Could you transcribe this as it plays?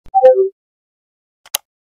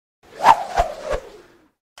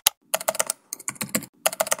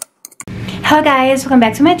Hello guys, welcome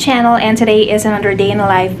back to my channel, and today is another day in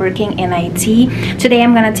life working in IT. Today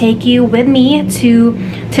I'm gonna take you with me to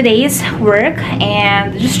today's work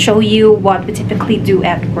and just show you what we typically do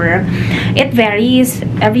at work. It varies,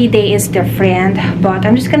 every day is different, but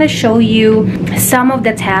I'm just gonna show you some of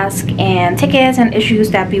the tasks and tickets and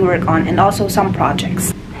issues that we work on, and also some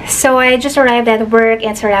projects. So I just arrived at work.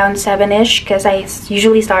 It's around 7ish because I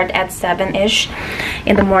usually start at 7ish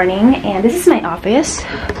in the morning, and this is my office.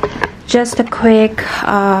 Just a quick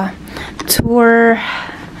tour.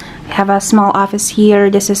 I have a small office here.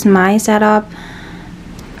 This is my setup.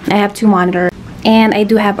 I have 2 monitors, and I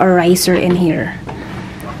do have a riser in here,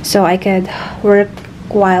 so I could work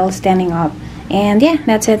while standing up. And yeah,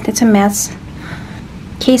 that's it. It's a mess.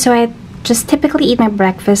 Okay, so I just typically eat my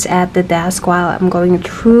breakfast at the desk while I'm going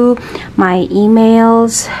through my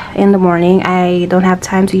emails in the morning. I don't have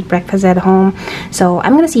time to eat breakfast at home, so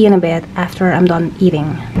I'm gonna see you in a bit after I'm done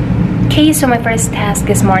eating. Okay, so my first task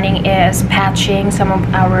this morning is patching some of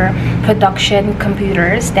our production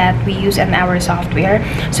computers that we use in our software.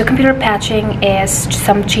 So computer patching is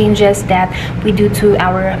some changes that we do to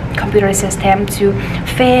our computer system to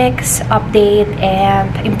fix, update,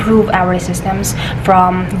 and improve our systems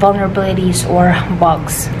from vulnerabilities or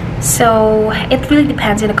bugs. So it really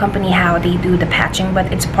depends on the company how they do the patching,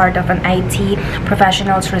 but it's part of an IT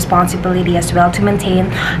professional's responsibility as well to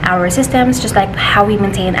maintain our systems, just like how we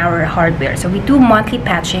maintain our hardware. So we do monthly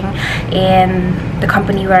patching in the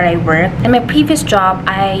company where I work. In my previous job,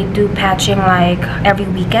 I do patching like every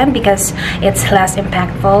weekend because it's less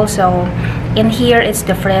impactful. So in here it's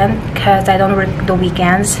different because I don't work the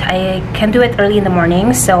weekends. I can do it early in the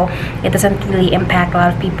morning, so it doesn't really impact a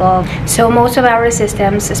lot of people. So most of our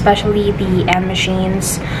systems, especially the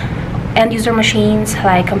end user machines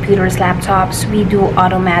like computers, laptops, we do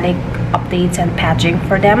automatic updates and patching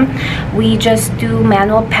for them. We just do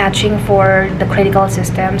manual patching for the critical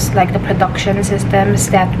systems like the production systems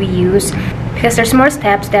that we use, because there's more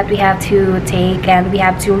steps that we have to take, and we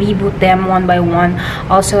have to reboot them one by one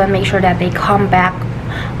also, and make sure that they come back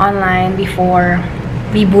online before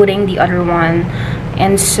rebooting the other one.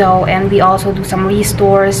 And we also do some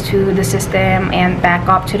restores to the system and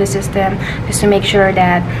backup to the system, just to make sure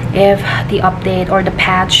that if the update or the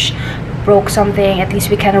patch broke something, at least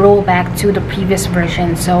we can roll back to the previous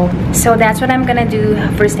version. So that's what I'm gonna do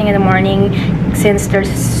first thing in the morning, since there's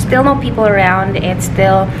still no people around. It's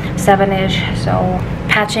still 7ish, so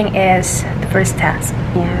patching is the first task.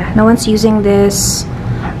 Yeah, no one's using this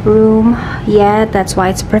room yet. That's why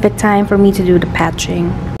it's a perfect time for me to do the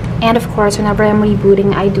patching. And of course, whenever I'm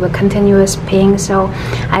rebooting, I do a continuous ping, so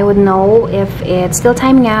I would know if it's still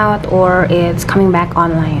timing out or it's coming back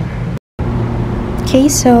online. Okay,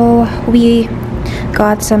 so we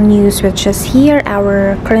got some new switches here.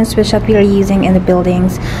 Our current switch that we are using in the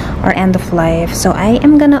buildings are end of life, so I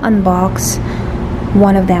am gonna unbox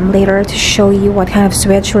one of them later to show you what kind of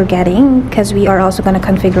switch we're getting, because we are also gonna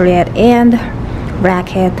configure it and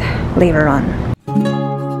rack it later on.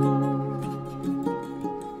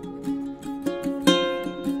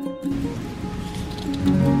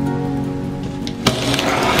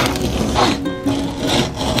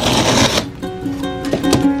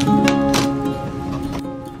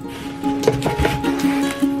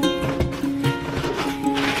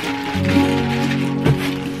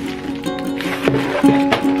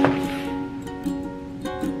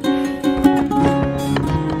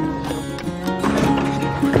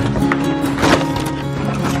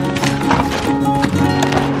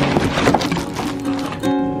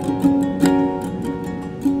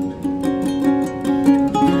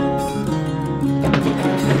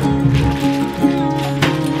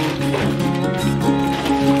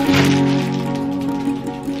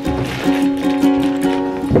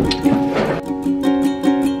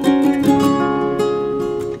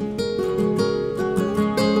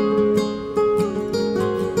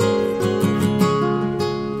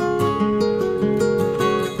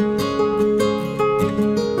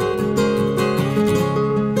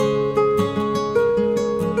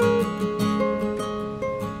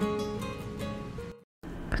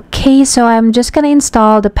 Okay, so I'm just gonna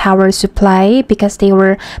install the power supply because they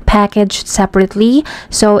were packaged separately.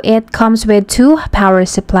 So it comes with 2 power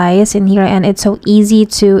supplies in here, and it's so easy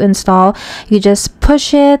to install. You just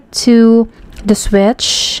push it to the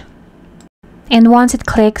switch, and once it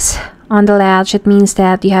clicks on the latch, it means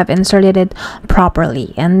that you have inserted it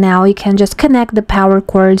properly, and now you can just connect the power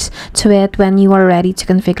cords to it when you are ready to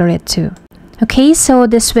configure it too. Okay, so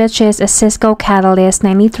this switch is a Cisco Catalyst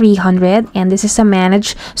 9300, and this is a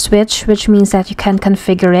managed switch, which means that you can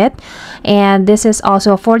configure it. And this is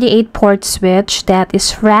also a 48 port switch that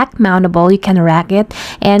is rack mountable. You can rack it,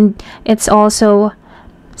 and it's also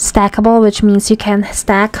stackable, which means you can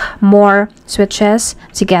stack more switches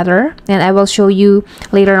together, and I will show you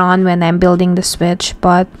later on when I'm building the switch.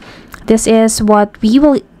 But this is what we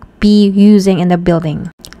will be using in the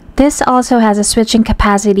building. This also has a switching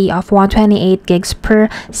capacity of 128 gigs per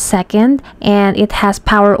second, and it has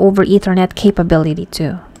power over Ethernet capability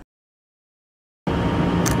too.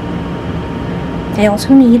 I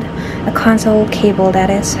also need a console cable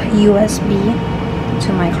that is USB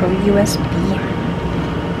to micro USB,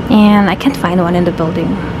 and I can't find one in the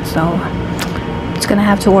building, so it's gonna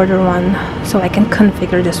have to order one so I can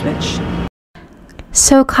configure the switch.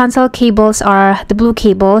 So console cables are the blue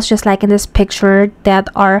cables, just like in this picture, that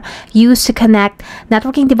are used to connect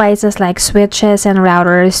networking devices like switches and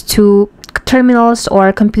routers to terminals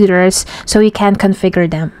or computers so you can configure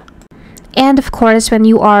them. And of course, when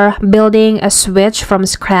you are building a switch from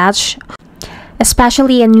scratch,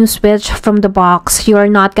 especially a new switch from the box, you're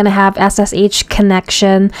not gonna have SSH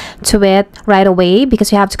connection to it right away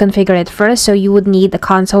because you have to configure it first. So you would need a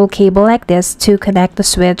console cable like this to connect the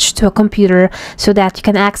switch to a computer so that you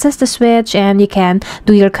can access the switch and you can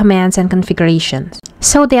do your commands and configurations.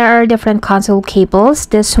 So there are different console cables.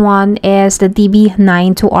 This one is the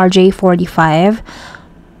DB9 to RJ45.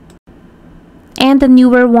 And the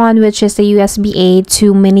newer one, which is the USB-A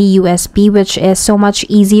to mini USB, which is so much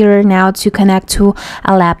easier now to connect to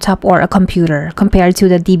a laptop or a computer compared to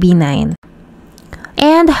the DB9.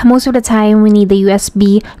 And most of the time we need the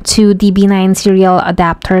USB to DB9 serial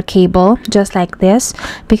adapter cable, just like this,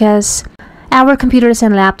 because our computers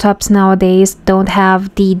and laptops nowadays don't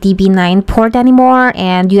have the DB9 port anymore,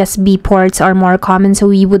 and USB ports are more common, so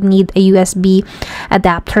we would need a USB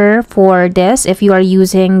adapter for this if you are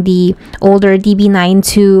using the older DB9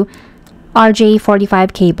 to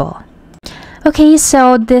RJ45 cable. Okay,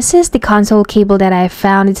 so this is the console cable that I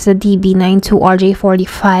found. It's the DB9 to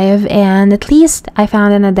RJ45, and at least I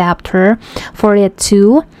found an adapter for it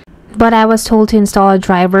too. But I was told to install a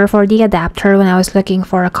driver for the adapter when I was looking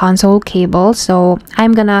for a console cable, so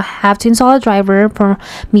I'm gonna have to install a driver for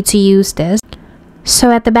me to use this.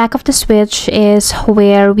 So at the back of the switch is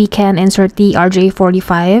where we can insert the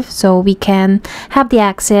RJ45 so we can have the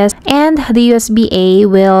access, and the USB-A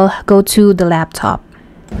will go to the laptop.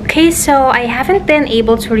 Okay, so I haven't been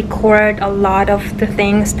able to record a lot of the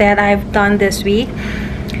things that I've done this week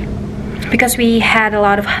because we had a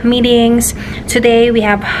lot of meetings. Today we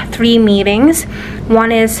have 3 meetings. One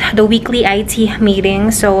is the weekly IT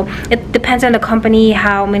meeting, so it depends on the company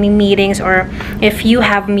how many meetings, or if you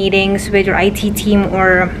have meetings with your IT team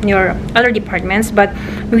or your other departments. But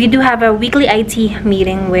we do have a weekly IT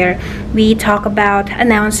meeting where we talk about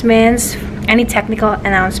announcements, any technical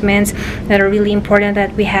announcements that are really important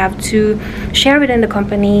that we have to share within the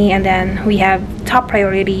company. And then we have top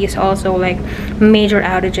priorities also, like major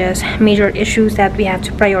outages, major issues that we have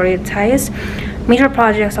to prioritize, major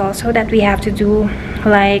projects also that we have to do,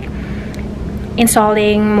 like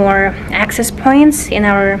installing more access points in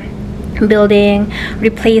our building,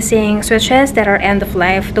 replacing switches that are end of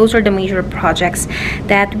life. Those are the major projects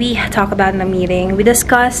that we talk about in the meeting. We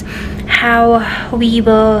discuss how we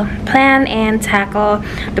will plan and tackle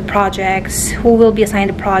the projects, who will be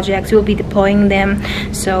assigned the projects, who will be deploying them.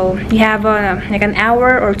 So we have like an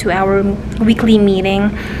hour or 2-hour weekly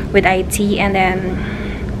meeting with IT, and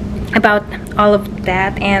then about all of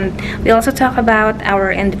that. And we also talk about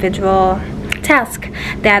our individual tasks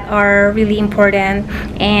that are really important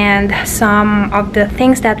and some of the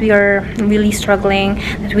things that we are really struggling,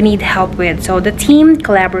 that we need help with. So the team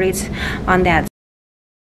collaborates on that.